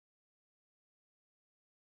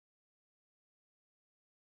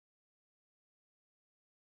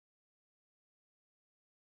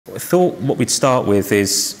I thought what we'd start with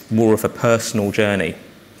is more of a personal journey,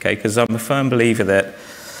 okay? Because I'm a firm believer that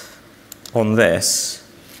on this,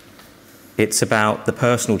 it's about the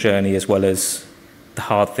personal journey as well as the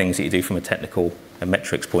hard things that you do from a technical and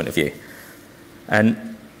metrics point of view. And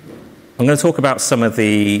I'm going to talk about some of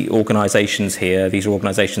the organisations here. These are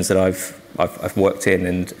organisations that I've worked in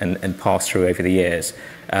and passed through over the years.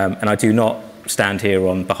 And I do not stand here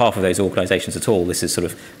on behalf of those organisations at all. This is sort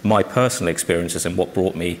of my personal experiences and what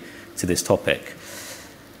brought me to this topic.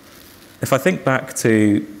 If I think back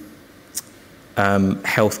to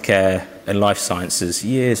healthcare and life sciences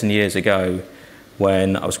years and years ago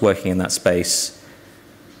when I was working in that space,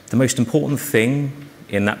 the most important thing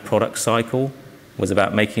in that product cycle was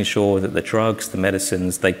about making sure that the drugs, the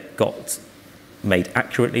medicines, they got made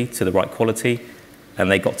accurately to the right quality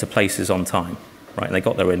and they got to places on time, right? And they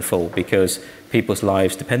got there in full because people's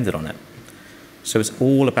lives depended on it. So it's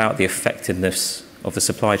all about the effectiveness of the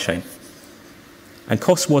supply chain. And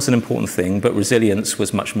cost was an important thing, but resilience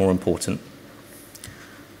was much more important.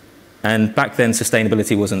 And back then,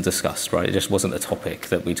 sustainability wasn't discussed, right? It just wasn't a topic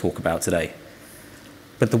that we talk about today.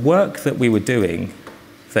 But the work that we were doing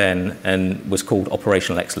then and was called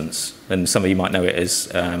operational excellence. And some of you might know it as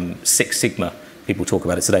Six Sigma. People talk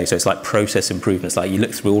about it today. So it's like process improvements. Like you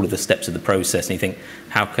look through all of the steps of the process and you think,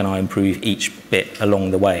 how can I improve each bit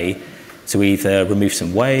along the way to either remove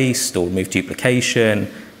some waste or remove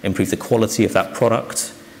duplication, improve the quality of that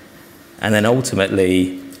product. And then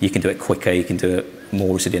ultimately, you can do it quicker, you can do it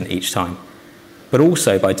more resilient each time. But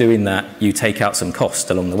also by doing that, you take out some cost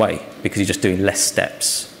along the way because you're just doing less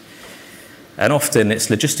steps. And often it's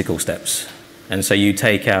logistical steps. And so you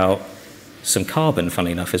take out some carbon,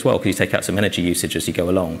 funnily enough, as well, because you take out some energy usage as you go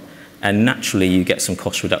along. And naturally, you get some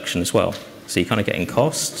cost reduction as well. So you're kind of getting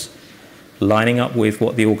costs, lining up with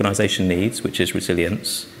what the organisation needs, which is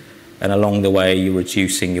resilience, and along the way, you're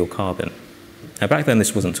reducing your carbon. Now, back then,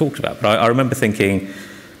 this wasn't talked about, but I remember thinking,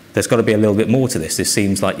 there's got to be a little bit more to this. This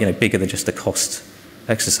seems like, bigger than just a cost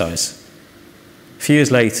exercise. A few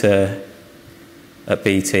years later, at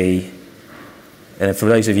BT, and for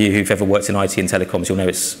those of you who've ever worked in IT and telecoms, you'll know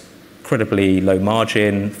it's incredibly low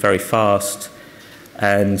margin, very fast,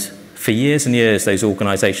 and for years and years, those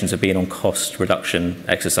organisations have been on cost reduction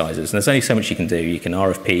exercises. And there's only so much you can do. You can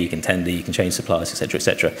RFP, you can tender, you can change suppliers, et cetera, et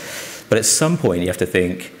cetera. But at some point, you have to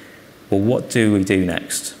think, well, what do we do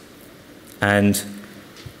next? And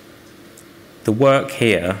the work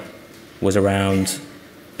here was around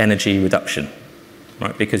energy reduction,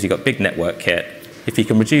 right? Because you've got big network kit. If you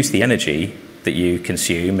can reduce the energy that you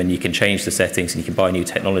consume and you can change the settings and you can buy new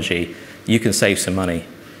technology, you can save some money.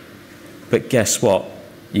 But guess what?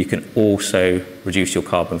 You can also reduce your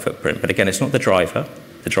carbon footprint. But again, it's not the driver.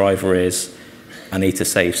 The driver is, I need to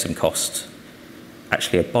save some cost.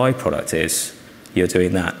 Actually, a byproduct is you're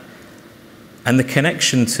doing that. And the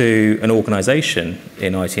connection to an organisation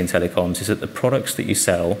in IT and telecoms is that the products that you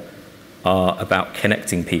sell are about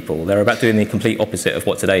connecting people. They're about doing the complete opposite of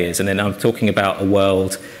what today is. And then I'm talking about a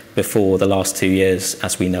world before the last 2 years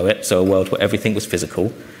as we know it, so a world where everything was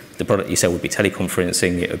physical. The product you sell would be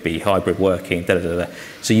teleconferencing, it would be hybrid working,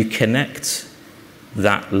 So you connect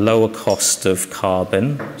that lower cost of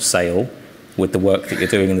carbon sale with the work that you're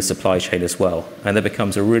doing in the supply chain as well. And there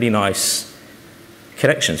becomes a really nice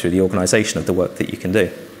connection through the organisation of the work that you can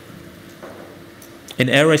do. In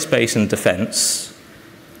aerospace and defence,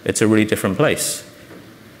 it's a really different place.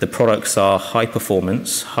 The products are high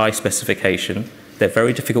performance, high specification. They're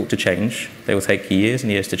very difficult to change. They will take years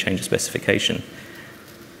and years to change a specification.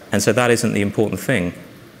 And so that isn't the important thing.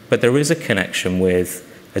 But there is a connection with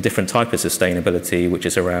a different type of sustainability, which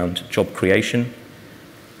is around job creation,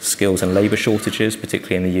 skills and labour shortages,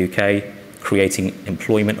 particularly in the UK, creating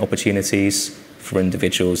employment opportunities for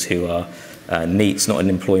individuals who are NEETs, not in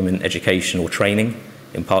employment, education or training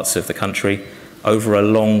in parts of the country, over a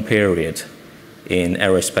long period in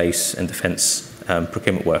aerospace and defence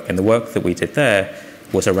procurement work. And the work that we did there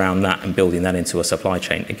was around that and building that into a supply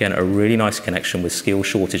chain. Again, a really nice connection with skill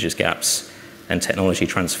shortages gaps and technology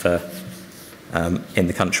transfer in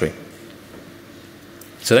the country.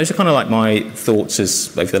 So those are kind of like my thoughts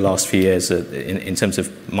over the last few years in terms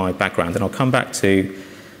of my background. And I'll come back to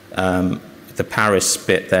the Paris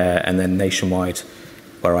bit there and then nationwide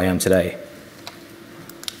where I am today.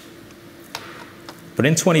 But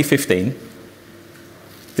in 2015,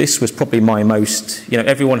 this was probably my most,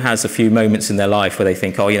 everyone has a few moments in their life where they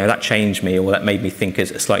think, oh, that changed me or that made me think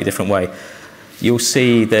a slightly different way. You'll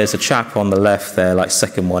see there's a chap on the left there, like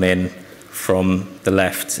second one in from the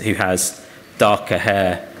left, who has darker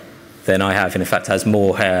hair than I have, and in fact has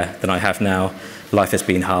more hair than I have now. Life has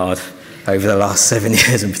been hard. over the last 7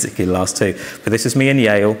 years, and particularly the last 2. But this is me in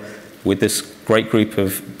Yale with this great group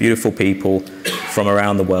of beautiful people from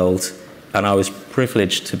around the world, and I was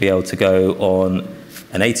privileged to be able to go on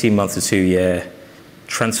an 18-month to 2-year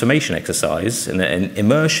transformation exercise and an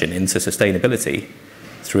immersion into sustainability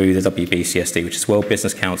through the WBCSD, which is World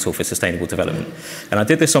Business Council for Sustainable Development. And I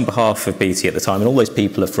did this on behalf of BT at the time, and all those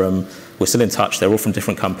people we're still in touch. They're all from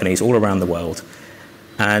different companies all around the world.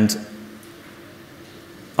 And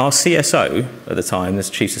our CSO at the time, this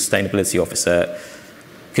Chief Sustainability Officer,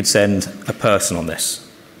 could send a person on this.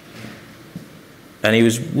 And he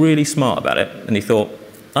was really smart about it. And he thought,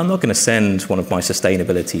 I'm not going to send one of my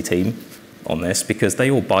sustainability team on this because they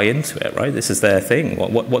all buy into it, right? This is their thing.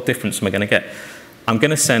 What difference am I going to get? I'm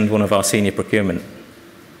going to send one of our senior procurement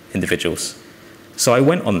individuals. So I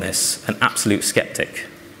went on this, an absolute skeptic,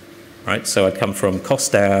 right? So I'd come from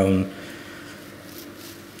cost down,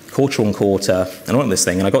 quarter on quarter, and I went on this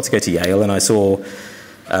thing, and I got to go to Yale, and I saw,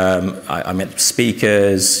 I met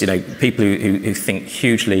speakers, people who think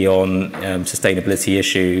hugely on sustainability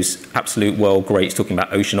issues, absolute world greats talking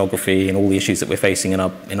about oceanography and all the issues that we're facing in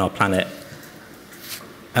our planet.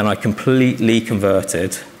 And I completely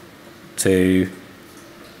converted to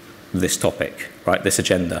this topic, right, this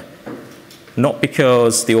agenda. Not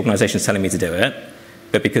because the organisation is telling me to do it,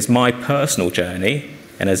 but because my personal journey,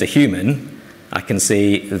 and as a human, I can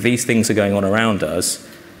see these things are going on around us,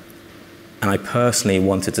 and I personally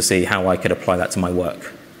wanted to see how I could apply that to my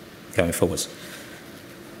work going forwards.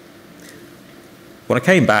 When I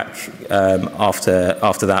came back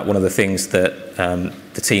after that, one of the things that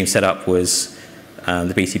the team set up was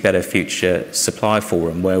the BT Better Future Supplier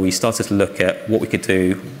Forum, where we started to look at what we could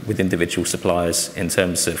do with individual suppliers in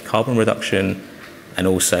terms of carbon reduction and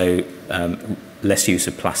also less use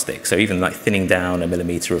of plastic. So even like thinning down a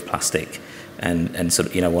millimetre of plastic and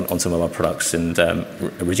sort of, on some of our products, and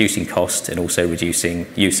reducing cost and also reducing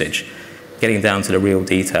usage, getting down to the real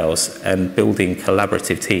details and building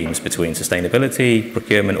collaborative teams between sustainability,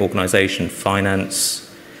 procurement, organisation, finance,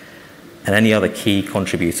 and any other key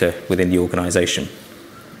contributor within the organisation.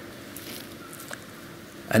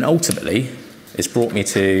 And ultimately, it's brought me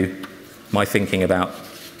to my thinking about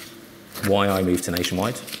why I moved to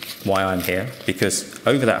Nationwide, why I'm here, because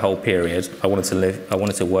over that whole period, I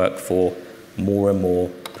wanted to work for more and more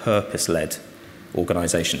purpose-led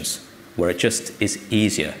organisations, where it just is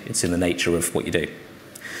easier. It's in the nature of what you do.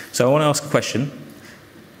 So I want to ask a question.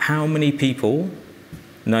 How many people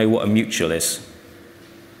know what a mutual is?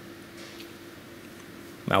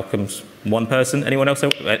 Malcolm's one person. Anyone else?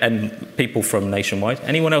 And people from Nationwide.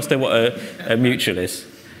 Anyone else know what a mutual is?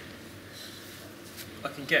 I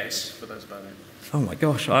can guess, but that's about it. Oh my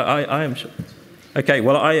gosh, I am sure. Okay,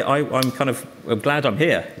 well, I'm glad I'm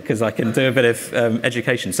here because I can do a bit of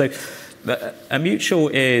education. So a mutual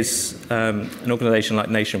is an organisation like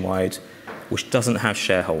Nationwide which doesn't have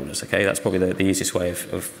shareholders, okay? That's probably the easiest way of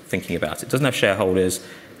thinking about it. It doesn't have shareholders.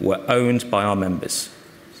 We're owned by our members.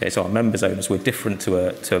 Okay, so our members own us. We're different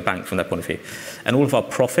to a bank from that point of view. And all of our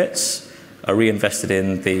profits are reinvested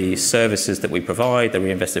in the services that we provide. They're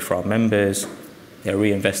reinvested for our members. They're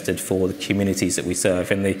reinvested for the communities that we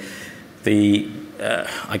serve. And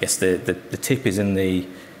I guess the tip is in the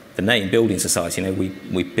name, building society.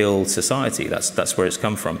 We build society. That's where it's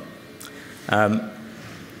come from.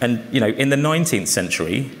 And in the 19th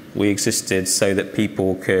century, we existed so that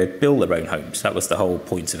people could build their own homes. That was the whole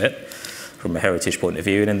point of it, from a heritage point of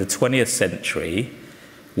view. And in the 20th century,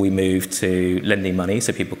 we moved to lending money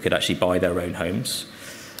so people could actually buy their own homes.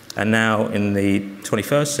 And now in the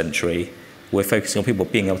 21st century, we're focusing on people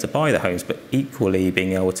being able to buy their homes, but equally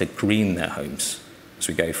being able to green their homes as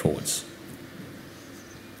we go forwards.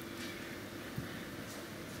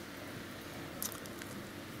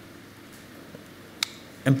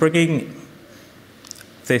 And bringing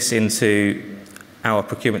this into our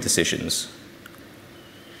procurement decisions,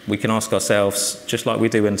 we can ask ourselves, just like we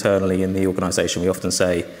do internally in the organisation, we often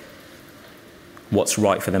say, what's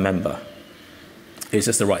right for the member? Is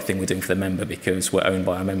this the right thing we're doing for the member because we're owned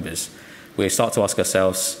by our members? We start to ask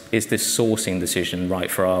ourselves, is this sourcing decision right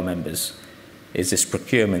for our members? Is this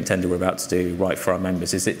procurement tender we're about to do right for our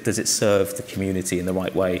members? Does it serve the community in the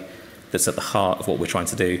right way that's at the heart of what we're trying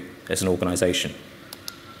to do as an organisation?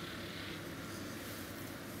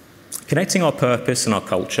 Connecting our purpose and our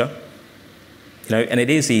culture, and it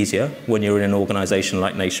is easier when you're in an organisation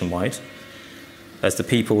like Nationwide, as the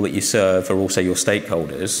people that you serve are also your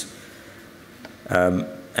stakeholders,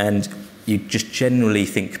 and you just generally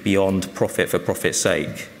think beyond profit for profit's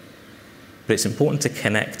sake. But it's important to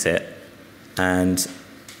connect it and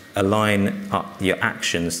align up your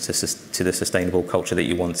actions to the sustainable culture that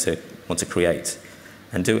you want to create.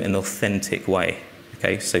 and do it in an authentic way.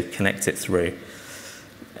 Okay, so connect it through.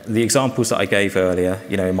 The examples that I gave earlier,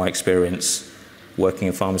 in my experience working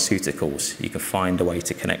in pharmaceuticals, you can find a way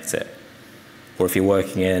to connect it. Or if you're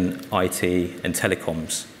working in IT and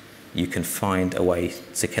telecoms, you can find a way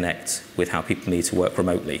to connect with how people need to work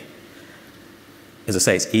remotely. As I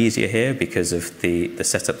say, it's easier here because of the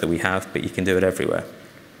setup that we have, but you can do it everywhere.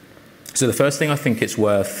 So the first thing I think it's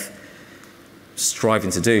worth striving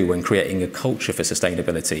to do when creating a culture for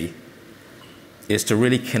sustainability is to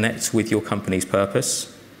really connect with your company's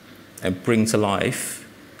purpose and bring to life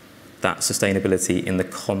that sustainability in the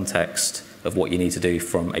context of what you need to do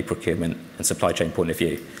from a procurement and supply chain point of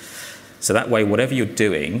view. So that way, whatever you're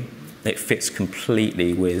doing, it fits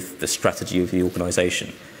completely with the strategy of the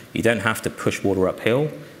organisation. You don't have to push water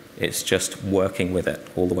uphill, it's just working with it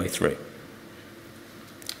all the way through.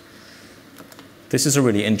 This is a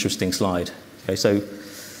really interesting slide. Okay, so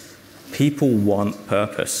people want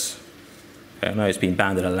purpose. I know it's been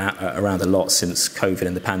banded around a lot since COVID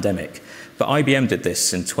and the pandemic, but IBM did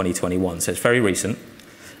this in 2021, so it's very recent.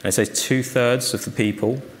 And it says 2/3 of the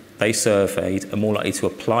people they surveyed are more likely to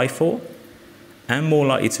apply for and more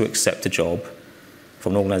likely to accept a job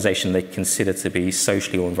from an organisation they consider to be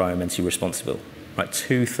socially or environmentally responsible. Right,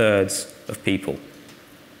 2/3 of people.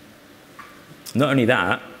 Not only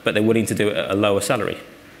that, but they're willing to do it at a lower salary.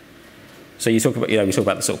 So you talk about, we talk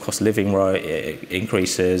about the sort of cost of living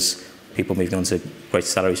increases, people moving on to greater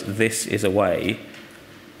salaries. This is a way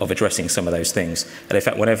of addressing some of those things. And in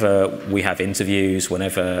fact, whenever we have interviews,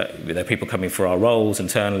 whenever there are people coming for our roles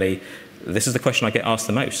internally, this is the question I get asked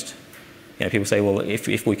the most. People say, well,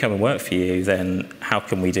 if we come and work for you, then how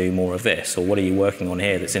can we do more of this? Or what are you working on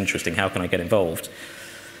here that's interesting? How can I get involved?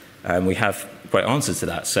 And we have great answers to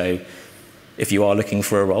that. So if you are looking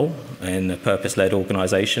for a role in a purpose-led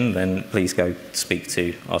organisation, then please go speak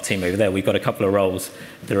to our team over there. We've got a couple of roles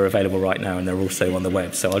that are available right now, and they're also on the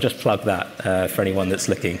web. So I'll just plug that for anyone that's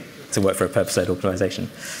looking to work for a purpose-led organisation.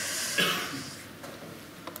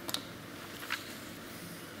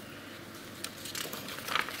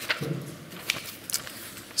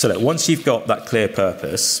 So look, once you've got that clear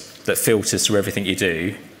purpose that filters through everything you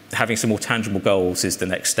do, having some more tangible goals is the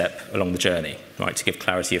next step along the journey, right, to give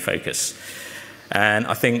clarity of focus. And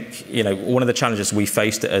I think, one of the challenges we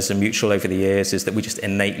faced as a mutual over the years is that we just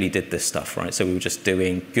innately did this stuff, right? So we were just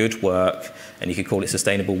doing good work, and you could call it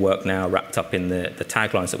sustainable work now, wrapped up in the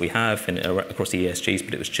taglines that we have across the ESGs,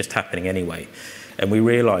 but it was just happening anyway. And we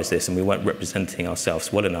realised this, and we weren't representing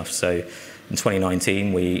ourselves well enough. So in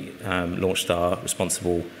 2019, we launched our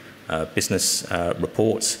responsible business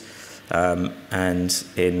report. And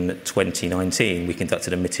in 2019, we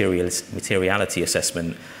conducted a materiality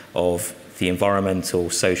assessment of the environmental,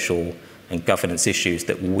 social, and governance issues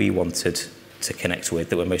that we wanted to connect with,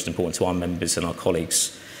 that were most important to our members and our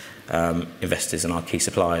colleagues, investors, and our key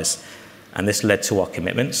suppliers. And this led to our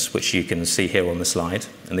commitments, which you can see here on the slide.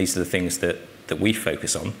 And these are the things that we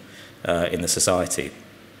focus on in the society.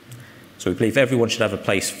 So we believe everyone should have a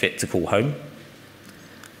place fit to call home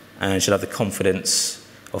and should have the confidence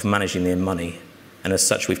of managing their money. And as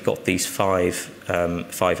such, we've got these five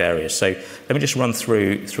areas. So let me just run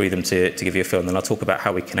through them to give you a feel, and then I'll talk about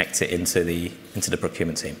how we connect it into the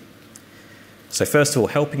procurement team. So first of all,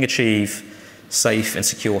 helping achieve safe and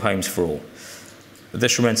secure homes for all.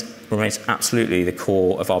 This remains absolutely the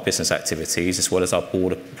core of our business activities, as well as our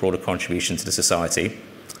broader contribution to the society.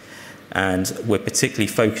 And we're particularly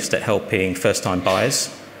focused at helping first-time buyers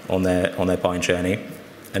on their buying journey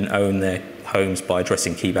and own their homes by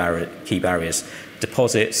addressing key barriers.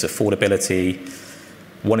 Deposits, affordability.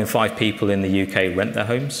 1 in 5 people in the UK rent their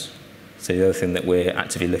homes. So the other thing that we're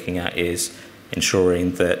actively looking at is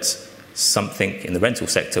ensuring that something in the rental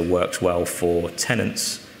sector works well for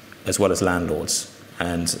tenants as well as landlords.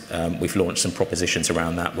 And we've launched some propositions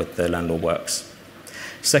around that with the Landlord Works.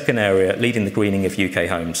 Second area, leading the greening of UK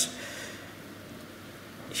homes.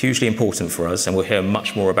 Hugely important for us, and we'll hear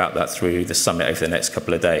much more about that through the summit over the next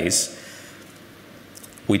couple of days.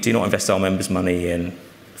 We do not invest our members' money in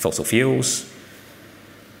fossil fuels,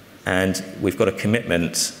 and we've got a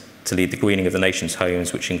commitment to lead the greening of the nation's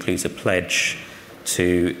homes, which includes a pledge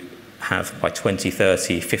to have, by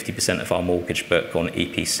 2030, 50% of our mortgage book on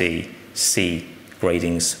EPC C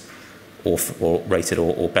gradings or rated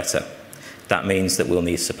or better. That means that we'll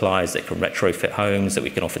need suppliers that can retrofit homes that we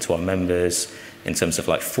can offer to our members in terms of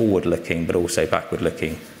like forward-looking, but also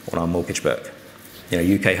backward-looking on our mortgage book.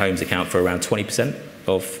 UK homes account for around 20%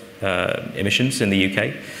 of emissions in the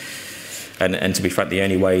UK. And to be frank, the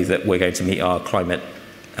only way that we're going to meet our climate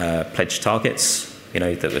pledge targets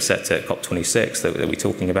that was set at COP26 that we're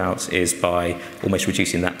talking about is by almost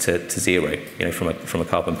reducing that to zero, from a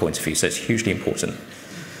carbon point of view. So it's hugely important.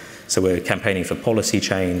 So we're campaigning for policy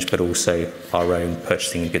change, but also our own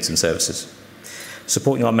purchasing of goods and services.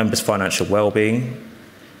 Supporting our members' financial well-being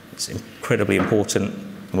is incredibly important,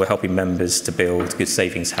 and we're helping members to build good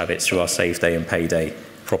savings habits through our Save Day and Payday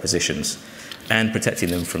propositions, and protecting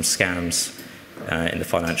them from scams in the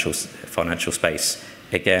financial space.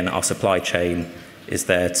 Again, our supply chain is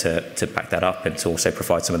there to back that up and to also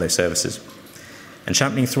provide some of those services. And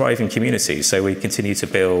championing thriving communities. So we continue to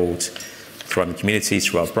build thriving communities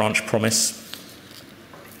through our branch promise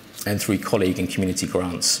and through colleague and community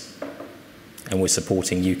grants. And we're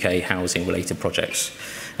supporting UK housing-related projects.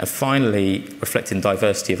 And finally, reflecting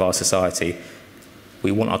diversity of our society,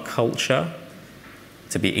 we want our culture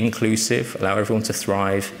to be inclusive, allow everyone to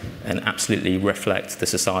thrive, and absolutely reflect the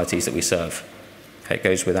societies that we serve. It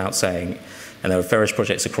goes without saying. And there are various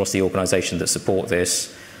projects across the organisation that support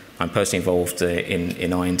this. I'm personally involved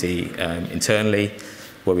in I&D internally,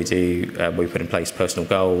 where we put in place personal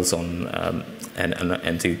goals on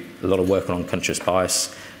and do a lot of work on unconscious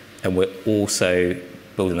bias. And we're also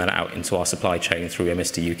building that out into our supply chain through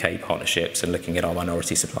MSD UK partnerships and looking at our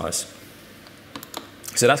minority suppliers.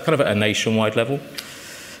 So that's kind of at a nationwide level.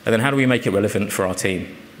 And then how do we make it relevant for our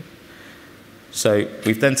team? So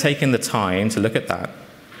we've then taken the time to look at that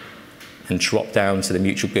and drop down to the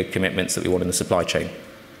mutual good commitments that we want in the supply chain.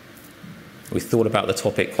 We thought about the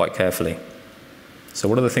topic quite carefully. So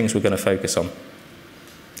what are the things we're going to focus on?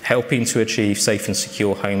 Helping to achieve safe and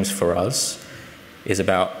secure homes for us is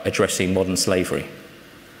about addressing modern slavery.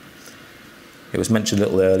 It was mentioned a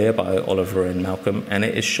little earlier by Oliver and Malcolm, and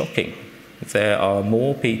it is shocking. There are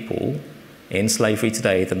more people in slavery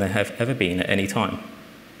today than there have ever been at any time.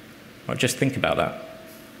 Right, just think about that.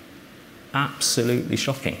 Absolutely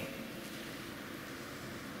shocking.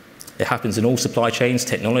 It happens in all supply chains,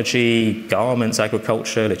 technology, garments,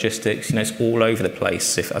 agriculture, logistics, it's all over the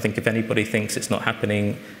place. I think if anybody thinks it's not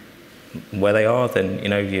happening where they are, then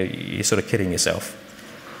you're sort of kidding yourself.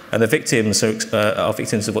 And the victims are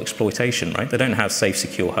victims of exploitation, right? They don't have safe,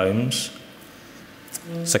 secure homes.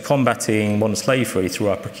 So combating modern slavery through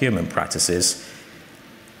our procurement practices,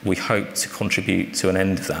 we hope to contribute to an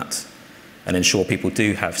end of that and ensure people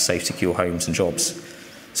do have safe, secure homes and jobs.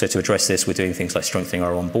 So to address this, we're doing things like strengthening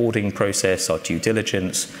our onboarding process, our due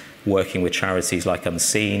diligence, working with charities like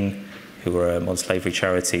Unseen, who are a modern slavery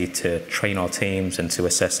charity, to train our teams and to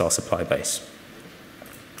assess our supply base.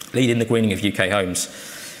 Leading the greening of UK homes.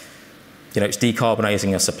 It's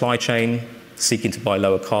decarbonising our supply chain, seeking to buy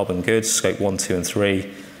lower carbon goods, scope 1, 2 and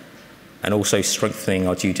 3, and also strengthening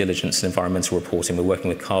our due diligence and environmental reporting. We're working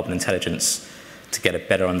with Carbon Intelligence to get a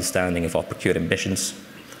better understanding of our procured emissions.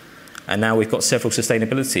 And now we've got several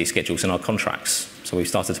sustainability schedules in our contracts. So we've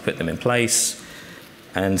started to put them in place.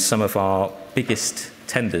 And some of our biggest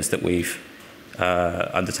tenders that we've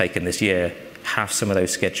undertaken this year have some of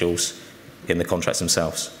those schedules in the contracts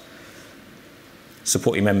themselves.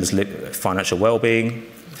 Supporting members' financial well-being.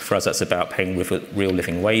 For us, that's about paying with real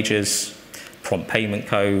living wages, prompt payment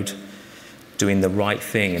code, doing the right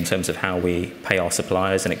thing in terms of how we pay our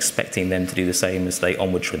suppliers and expecting them to do the same as they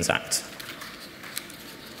onward transact.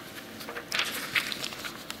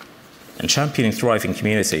 And championing thriving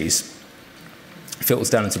communities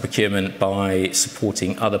filters down into procurement by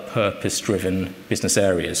supporting other purpose-driven business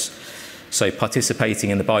areas. So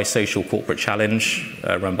participating in the Buy Social Corporate Challenge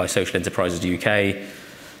run by Social Enterprises UK.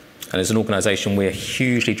 And as an organisation, we're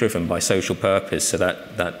hugely driven by social purpose, so that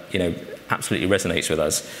absolutely resonates with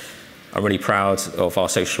us. I'm really proud of our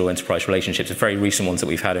social enterprise relationships, the very recent ones that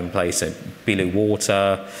we've had in place. So Beeloo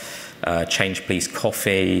Water, Change Please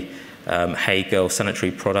Coffee, Hey Girl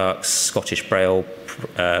Sanitary Products, Scottish Braille,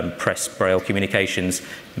 Press Braille Communications.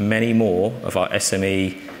 Many more of our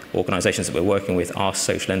SME organisations that we're working with are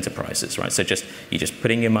social enterprises, right? So you're just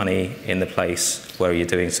putting your money in the place where you're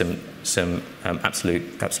doing some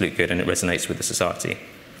absolute good, and it resonates with the society.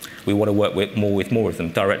 We want to work with more of them,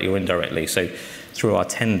 directly or indirectly. So through our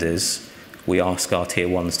tenders, we ask our tier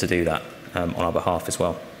ones to do that on our behalf as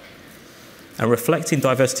well. And reflecting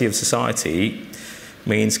diversity of society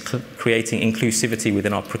means creating inclusivity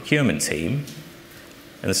within our procurement team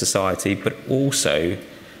and the society, but also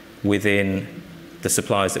within the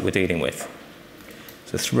suppliers that we're dealing with.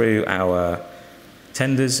 So through our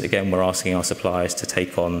tenders, again, we're asking our suppliers to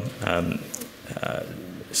take on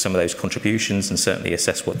some of those contributions and certainly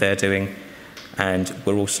assess what they're doing. And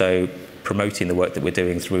we're also promoting the work that we're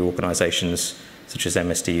doing through organisations such as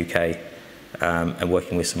MSD UK and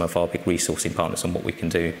working with some of our big resourcing partners on what we can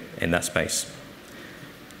do in that space.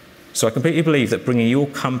 So I completely believe that bringing your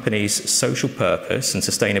company's social purpose and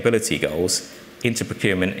sustainability goals into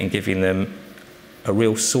procurement and giving them a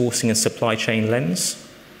real sourcing and supply chain lens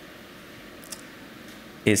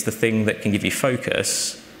is the thing that can give you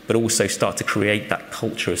focus, but also start to create that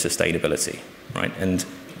culture of sustainability, right? And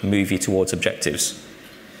move you towards objectives.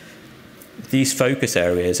 These focus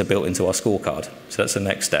areas are built into our scorecard. So that's the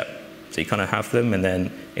next step. So you kind of have them, and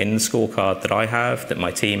then in the scorecard that I have, that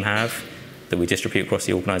my team have, that we distribute across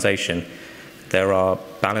the organisation, there are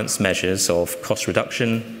balanced measures of cost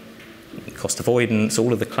reduction, cost avoidance,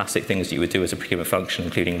 all of the classic things that you would do as a procurement function,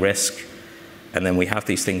 including risk. And then we have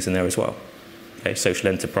these things in there as well. Okay, social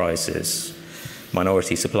enterprises,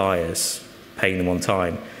 minority suppliers, paying them on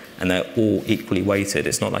time, and they're all equally weighted.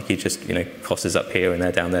 It's not like you just, cost is up here and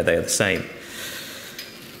they're down there, they are the same.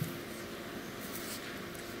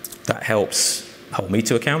 That helps hold me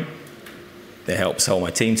to account. It helps hold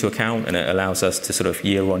my team to account, and it allows us to sort of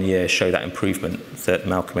year on year show that improvement that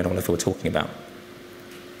Malcolm and Oliver were talking about.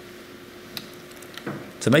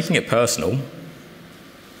 So making it personal,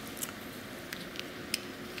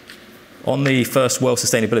 on the first World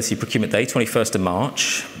Sustainability Procurement Day, 21st of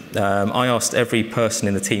March, I asked every person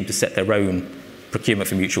in the team to set their own procurement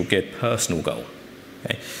for mutual good personal goal.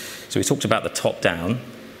 Okay? So we talked about the top down,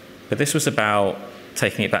 but this was about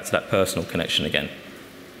taking it back to that personal connection again.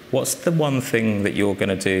 What's the one thing that you're going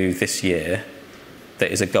to do this year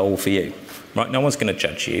that is a goal for you? Right? No one's going to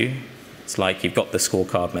judge you. It's like you've got the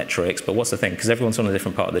scorecard metrics, but what's the thing? Because everyone's on a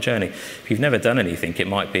different part of the journey. If you've never done anything, it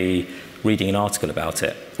might be reading an article about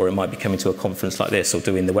it, or it might be coming to a conference like this, or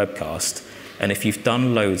doing the webcast. And if you've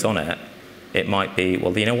done loads on it, it might be,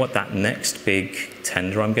 well, you know what, that next big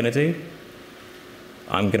tender I'm going to do,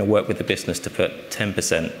 I'm going to work with the business to put 10%,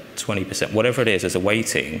 20%, whatever it is, as a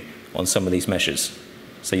weighting on some of these measures.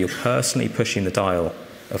 So you're personally pushing the dial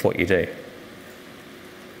of what you do.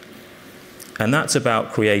 And that's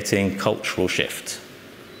about creating cultural shift.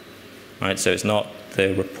 Right? So it's not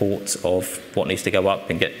the report of what needs to go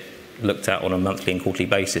up and get looked at on a monthly and quarterly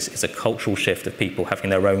basis. It's a cultural shift of people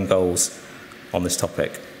having their own goals on this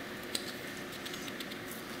topic.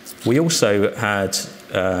 We also had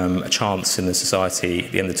a chance in the society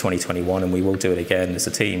at the end of 2021, and we will do it again as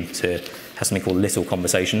a team, to have something called Little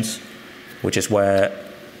Conversations, which is where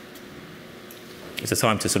it's a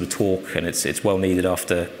time to sort of talk, and it's well needed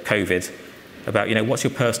after COVID, about, what's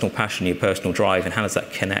your personal passion, your personal drive, and how does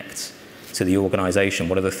that connect to the organisation?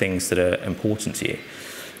 What are the things that are important to you?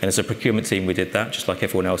 And as a procurement team, we did that, just like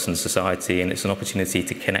everyone else in society, and it's an opportunity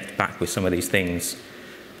to connect back with some of these things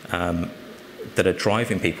that are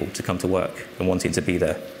driving people to come to work and wanting to be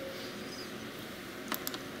there.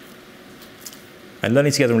 And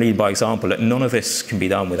learning together and leading by example, none of this can be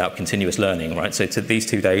done without continuous learning, right? So these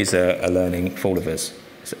 2 days are learning for all of us.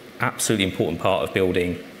 It's an absolutely important part of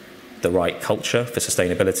building the right culture for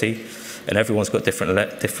sustainability, and everyone's got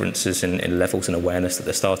different differences in levels and awareness that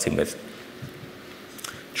they're starting with.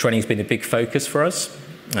 Training's been a big focus for us,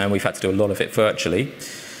 and we've had to do a lot of it virtually,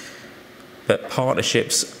 but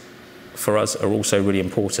partnerships for us are also really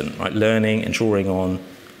important, right? Learning and drawing on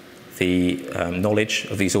the knowledge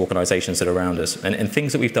of these organisations that are around us, and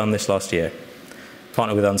things that we've done this last year.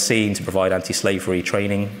 Partnered with Unseen to provide anti-slavery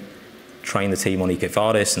training, train the team on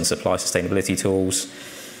EcoVadis and supply sustainability tools,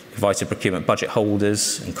 invited procurement budget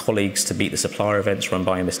holders and colleagues to meet the supplier events run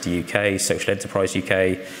by MSD UK, Social Enterprise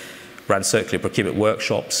UK, ran circular procurement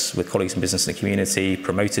workshops with colleagues in business and the community,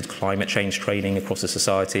 promoted climate change training across the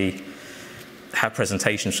society, had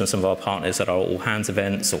presentations from some of our partners at our all hands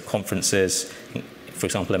events or conferences, for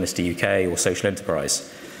example, MSD UK or Social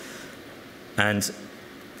Enterprise. And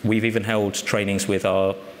we've even held trainings with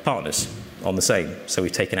our partners on the same. So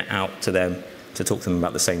we've taken it out to them to talk to them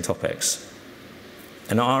about the same topics.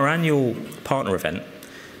 And our annual partner event,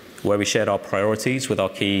 where we shared our priorities with our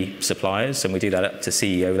key suppliers, and we do that up to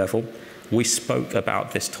CEO level, we spoke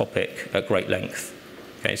about this topic at great length.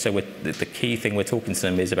 Okay, so the key thing we're talking to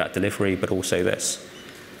them is about delivery, but also this.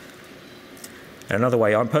 And another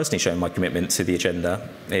way I'm personally showing my commitment to the agenda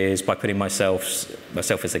is by putting myself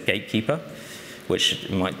as a gatekeeper, which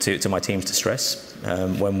to my team's distress,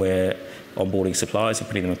 when we're onboarding suppliers and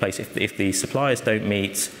putting them in place. If the suppliers don't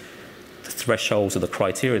meet the thresholds or the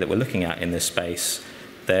criteria that we're looking at in this space,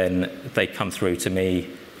 then they come through to me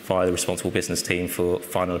via the responsible business team for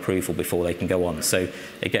final approval before they can go on. So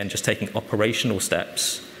again, just taking operational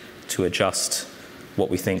steps to adjust what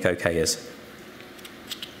we think okay is.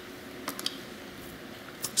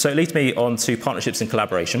 So it leads me on to partnerships and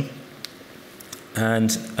collaboration.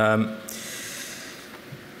 And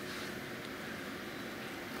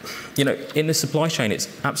in the supply chain,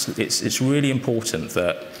 it's really important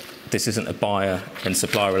that this isn't a buyer and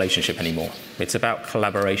supplier relationship anymore. It's about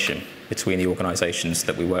collaboration between the organisations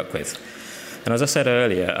that we work with. And as I said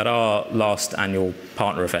earlier, at our last annual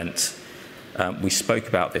partner event, we spoke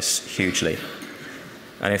about this hugely.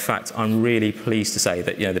 And in fact, I'm really pleased to say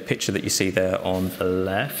that the picture that you see there on the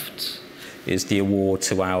left is the award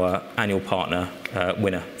to our annual partner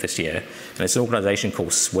winner this year. And it's an organisation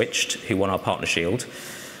called Switched, who won our Partner Shield.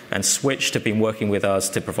 And Switched have been working with us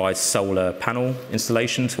to provide solar panel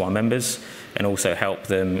installation to our members and also help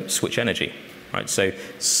them switch energy. Right? So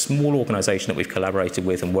small organisation that we've collaborated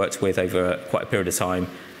with and worked with over quite a period of time,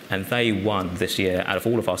 and they won this year out of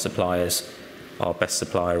all of our suppliers, our best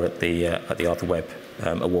supplier at the Arthur Webb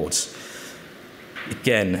Awards.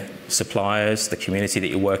 Again, suppliers, the community that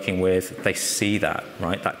you're working with, they see that,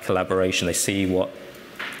 right? That collaboration, they see what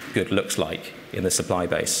good looks like in the supply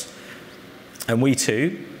base. And we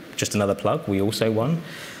too, just another plug, we also won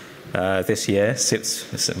this year,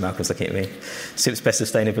 SIP's, Malcolm's looking at me, SIP's Best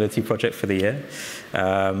Sustainability Project for the year.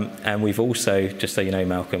 And we've also, just so you know,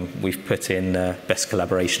 Malcolm, we've put in Best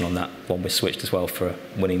Collaboration on that one with Switched as well for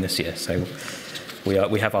winning this year. So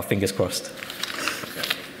we have our fingers crossed.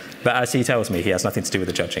 But as he tells me, he has nothing to do with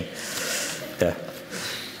the judging. Yeah.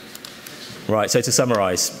 Right, so to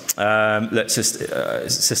summarise,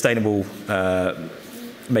 sustainable,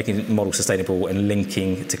 making models sustainable and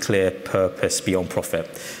linking to clear purpose beyond profit.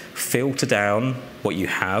 Filter down what you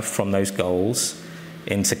have from those goals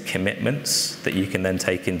into commitments that you can then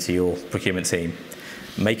take into your procurement team.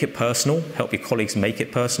 Make it personal, help your colleagues make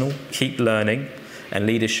it personal, keep learning, and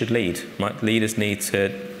leaders should lead, right? Leaders need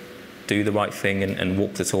to do the right thing and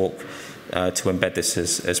walk the talk to embed this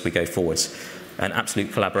as we go forwards. And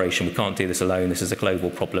absolute collaboration, we can't do this alone, this is a global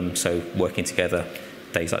problem, so working together,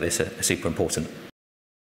 days like this are super important.